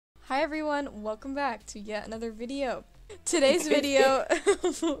Hi everyone, welcome back to yet another video. Today's video,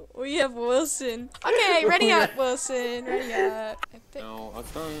 we have Wilson. Okay, ready up, Wilson, ready up. No, I was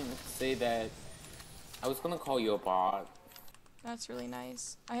gonna say that I was gonna call you a bot. That's really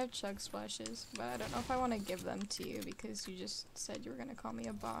nice. I have chug splashes, but I don't know if I want to give them to you because you just said you were gonna call me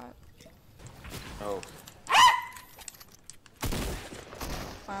a bot. Oh.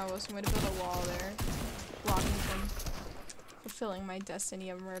 Wow, Wilson, way to build a wall there. Blocking from fulfilling my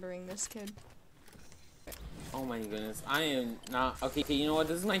destiny of murdering this kid. Oh my goodness, I am not. Okay, you know what?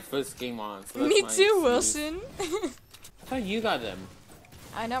 This is my first game on. So Me that's too, my Wilson. I thought you got them.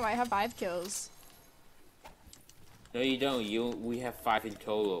 I know, I have 5 kills. No, you don't. We have 5 in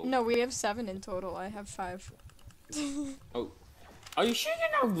total. No, we have 7 in total. I have 5. Oh. Are you sure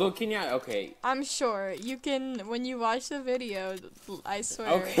you're not looking at? Okay. I'm sure. You can, when you watch the video, I swear.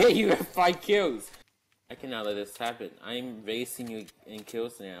 Okay, you have 5 kills. I cannot let this happen. I'm racing you in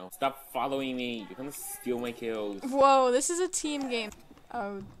kills now. Stop following me. You're gonna steal my kills. Whoa, this is a team game.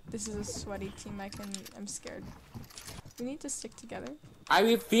 Oh, this is a sweaty team. I'm scared. We need to stick together. I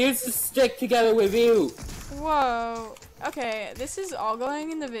refuse to stick together with you. Whoa. Okay, this is all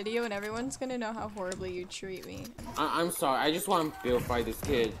going in the video and everyone's gonna know how horribly you treat me. I'm sorry. I just want to build fight this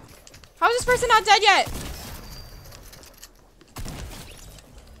kid. How is this person not dead yet?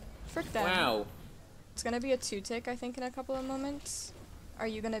 Frick them. Wow. It's gonna be a 2-tick, I think, in a couple of moments. Are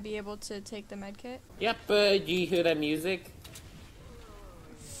you gonna be able to take the medkit? Yep, do you hear that music?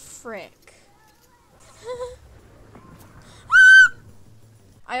 Frick.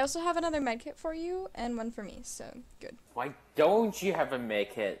 I also have another medkit for you and one for me, so good. Why don't you have a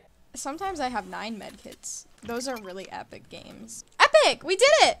make it? Sometimes I have 9 medkits. Those are really epic games. Epic! We did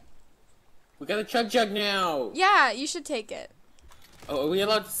it! We got a chug now! Yeah, you should take it. Oh, are we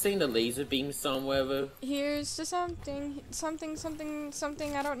allowed to sing the laser beam song, whatever? Here's to something,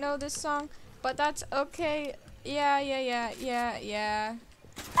 I don't know this song, but that's okay. Yeah.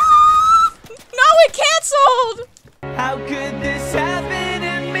 No, it canceled! How could this happen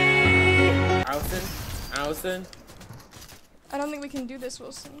to me? Allison? I don't think we can do this,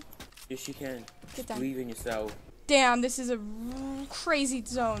 Wilson. Yes, you can. Get down. Believe in yourself. Damn, this is a crazy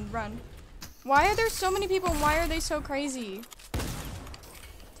zone. Run. Why are there so many people and why are they so crazy?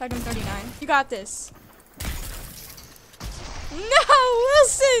 Tag him 39. You got this. No,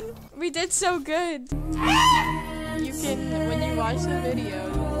 Wilson! We did so good. You can, when you watch the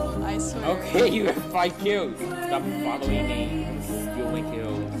video, I swear. Okay, you have 5 kills. Stop following me. Steal my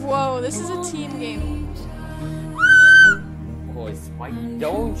kills. Whoa, this is a team game. Of course, why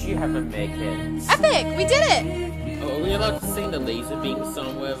don't you have a make it? Epic! We did it! Oh, are we allowed to sing the laser beam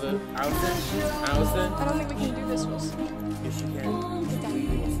song, whatever? Allison? I don't think we can do this, Wilson. Yes, you can.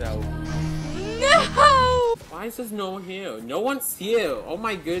 Believe in yourself. No! Why is there no one here? No one's here. Oh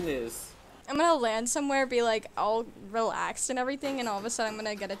my goodness. I'm gonna land somewhere, be like all relaxed and everything, and all of a sudden I'm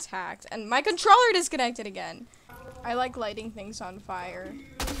gonna get attacked. And my controller disconnected again. I like lighting things on fire.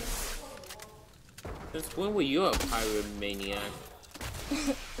 Since when were you a pyromaniac?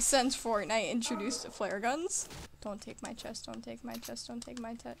 Since Fortnite introduced flare guns. Don't take my chest, don't take my chest, don't take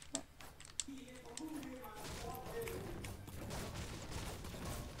my chest.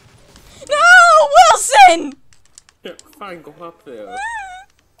 No, Wilson! Yeah, fine, go up there.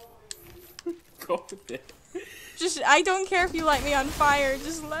 Go up there. Just, I don't care if you light me on fire,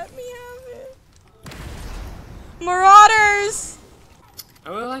 just let me have it. Marauders! I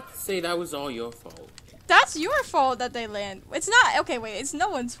would like to say that was all your fault. That's your fault that they land. It's not, okay, wait, it's no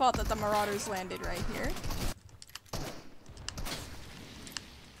one's fault that the Marauders landed right here.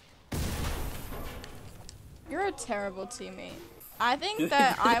 You're a terrible teammate. I think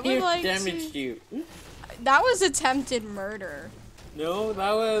that I would like damaged to... you. That was attempted murder. No,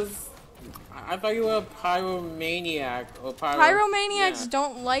 that was... I thought you were a pyromaniac. Or Pyromaniacs yeah.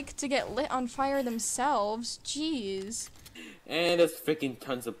 don't like to get lit on fire themselves. Jeez. And there's freaking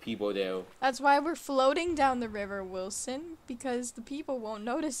tons of people there. That's why we're floating down the river, Wilson. Because the people won't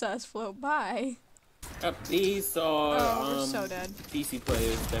notice us float by. These are we're so dead. PC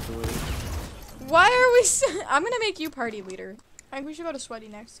players, definitely. Why are we I'm gonna make you party leader. I think we should go to Sweaty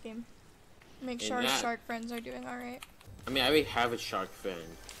next game. Make sure our shark friends are doing alright. I mean, I already have a shark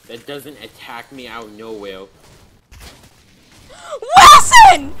friend that doesn't attack me out of nowhere.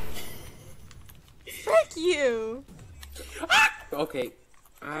 Wilson! Frick you! Okay,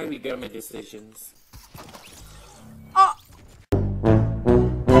 I regret my decisions. Oh!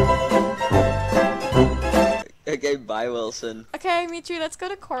 Okay, bye, Wilson. Okay, Mitree, let's go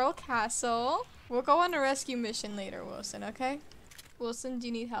to Coral Castle. We'll go on a rescue mission later, Wilson, okay? Wilson, do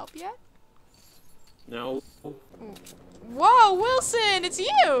you need help yet? No. Ooh. Whoa, Wilson, it's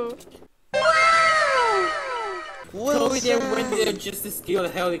you! Wow! Chloe didn't went there just to steal a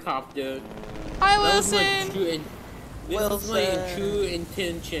helicopter. Hi, That was my Wilson! was my true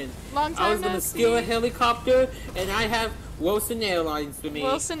intention. Long time I was no gonna steal a see. helicopter, and I have Wilson Airlines for me.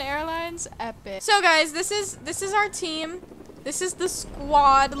 Wilson Airlines, epic. So guys, this is our team. This is the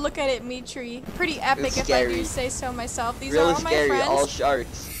squad. Look at it, Mitree. Pretty epic, if I do say so myself. These really are all my scary, friends. all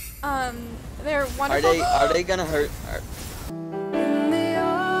sharks. They're wonderful. Are they gonna hurt?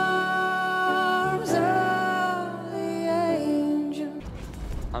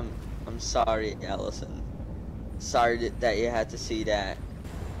 I'm sorry, Allison. Sorry that you had to see that.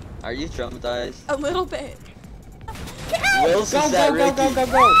 Are you traumatized? A little bit. Wilson's that Ricky.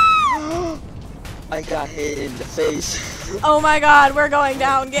 Go! I got hit in the face. Oh my God, we're going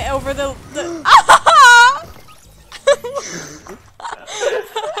down. Get over the.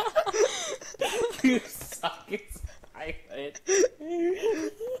 You suck as pilot.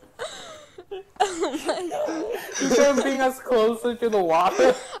 Oh my God. You couldn't bring us closer to the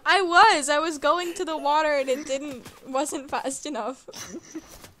water. I was going to the water and it wasn't fast enough.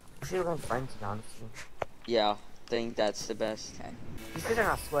 We should have been friends, honestly. Yeah, I think that's the best. Okay. These guys are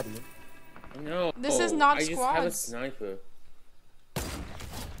not sweaty. No. This is not I just have a squads. sniper.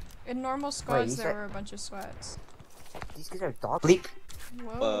 In normal squads, you there said- were a bunch of sweats. These guys are dog bleep.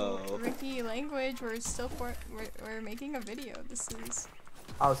 Whoa, Whoa. Ricky language. We're making a video. This is.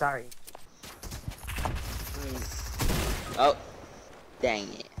 Oh, sorry. Oh, dang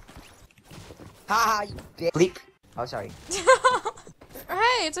it. Haha, you bitch. Bleep. Oh, sorry.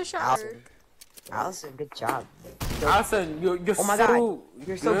 Hey, it's a shark. Allison. Allison, good job. Allison, you're Oh my so God,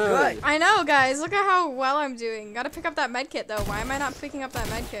 you're so good. I know, guys. Look at how well I'm doing. Gotta pick up that medkit though. Why am I not picking up that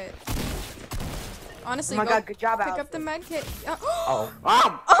medkit? Honestly, Oh my go God, good job, pick Allison. up the medkit. Oh,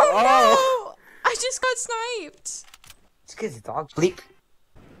 Ah! Oh no! I just got sniped. it's because it's dog bleep.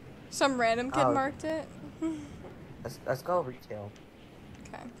 Some random kid Oh. marked it. Let's go retail.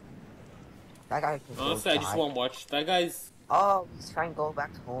 Okay. That guy can go Honestly, I just die. want to watch. That guy's Oh, he's trying to go back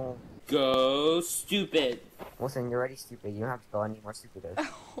home. go stupid. Wilson, you're already stupid. You don't have to go any more stupider.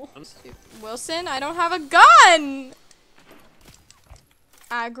 Wilson, I don't have a gun.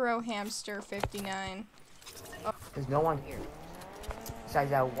 Aggro hamster 59. There's no one here.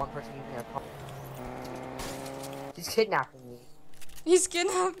 Besides that one person you can call. He's kidnapping me. He's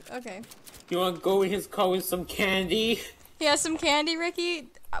kidnapped. Okay. You want to go in his car with some candy? He has some candy, Ricky.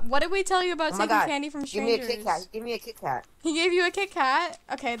 What did we tell you about Oh my taking God. candy from Give me a strangers? Kit Kat. Give me a Kit Kat. He gave you a Kit Kat?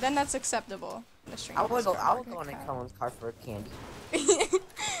 Okay, then that's acceptable. The I would go strangers in someone's car for candy.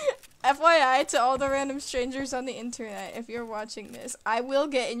 FYI to all the random strangers on the internet, if you're watching this, I will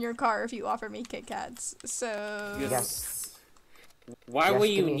get in your car if you offer me Kit Kats. So Yes. Why Yes, would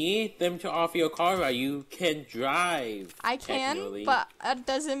give you me- need them to offer your car while you can drive? I can, technically? but that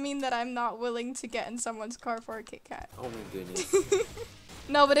doesn't mean that I'm not willing to get in someone's car for a Kit Kat. Oh my goodness.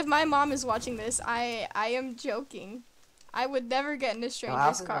 No, but if my mom is watching this, I am joking. I would never get in a stranger's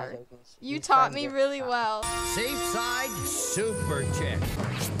Allison's not car. joking. You He's taught trying to me get- really well. Safe side super chick.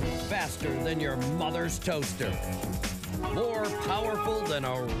 Faster than your mother's toaster. More powerful than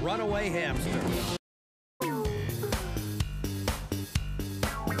a runaway hamster.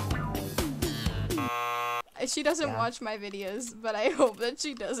 She doesn't Yeah. watch my videos, but I hope that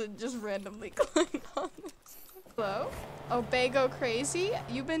she doesn't just randomly click on this. Hello? Obey go crazy.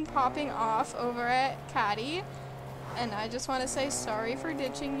 You've been popping off over at Caddy, and I just want to say sorry for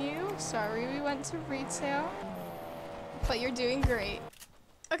ditching you. Sorry we went to retail, but you're doing great.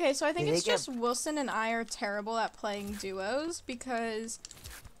 Okay, so I think Did they it's just Wilson and I are terrible at playing duos because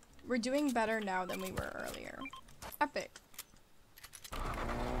we're doing better now than we were earlier. Epic.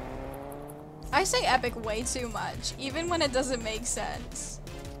 I say epic way too much, even when it doesn't make sense.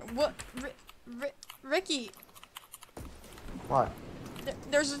 What? Ricky, What?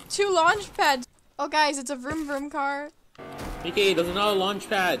 there's 2 launch pads. Oh, guys, it's a vroom vroom car. Okay, there's another launch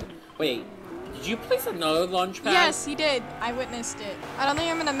pad. Wait, did you place another launch pad? Yes, he did. I witnessed it. I don't think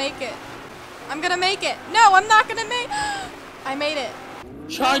I'm gonna make it. I'm gonna make it. No, I'm not gonna make. I made it.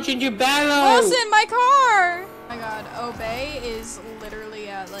 Charge into battle! Wilson, my car! Oh my god, Obey is literally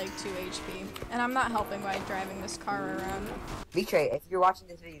at like 2 HP. And I'm not helping by driving this car around. Mitree, if you're watching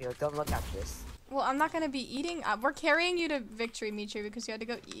this video, don't look at this. Well, I'm not gonna be eating. We're carrying you to victory, Mitree, because you had to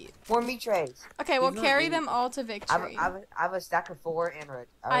go eat. More Mitrees. Okay, we'll He's not carry eating. them all to victory. I have a stack of 4 and red.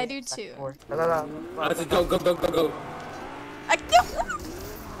 I do too. Go, go, go. Let's go, go, go, go, go.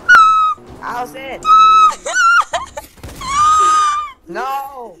 Allison!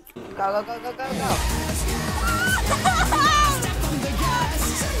 No! Go, go, go, go, go, go.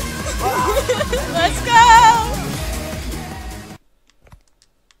 Let's go!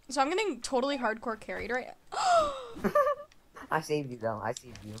 So I'm getting totally hardcore carried right now. I saved you though. I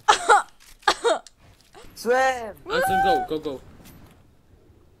saved you. Swim! Allison, go.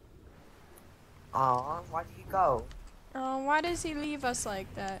 Aw, why did you go? Oh, why does he leave us like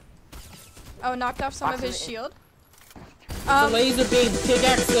that? Oh, knocked off some of his shield. The laser beam,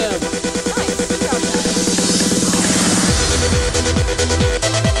 pickaxe him! Nice, good job, guys.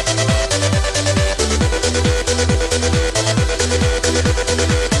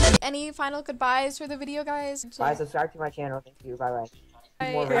 Any final goodbyes for the video, guys? Bye, subscribe to my channel. Thank you. Bye bye.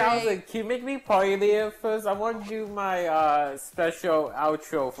 More Hey, Allison, can you make me part of it first? I want to do my special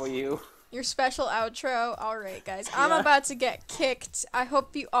outro for you. Your special outro. Alright, guys. I'm about to get kicked. I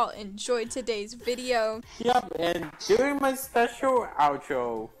hope you all enjoyed today's video. Yep, and doing my special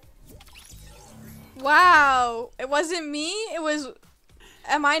outro. Wow. It wasn't me. It was...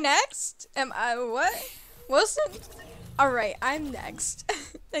 Am I next? Am I... What? Wilson? Alright, I'm next.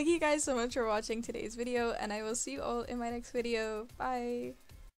 Thank you guys so much for watching today's video, and I will see you all in my next video. Bye.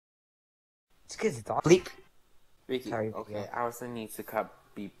 It's because it's off. Bleep. Ricky, Sorry, okay, yeah. Allison needs to cut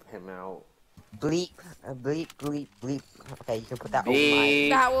beep him out. Bleep. Bleep. Bleep. Bleep. Okay, you can put that over my...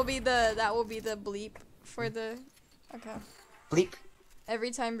 That will be the bleep for the... Okay. Bleep.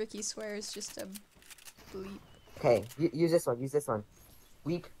 Every time Ricky swears, just a bleep. Okay, use this one. Use this one.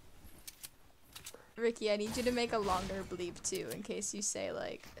 Bleep. Ricky, I need you to make a longer bleep too, in case you say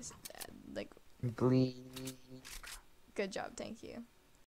like Bleep. good job, thank you.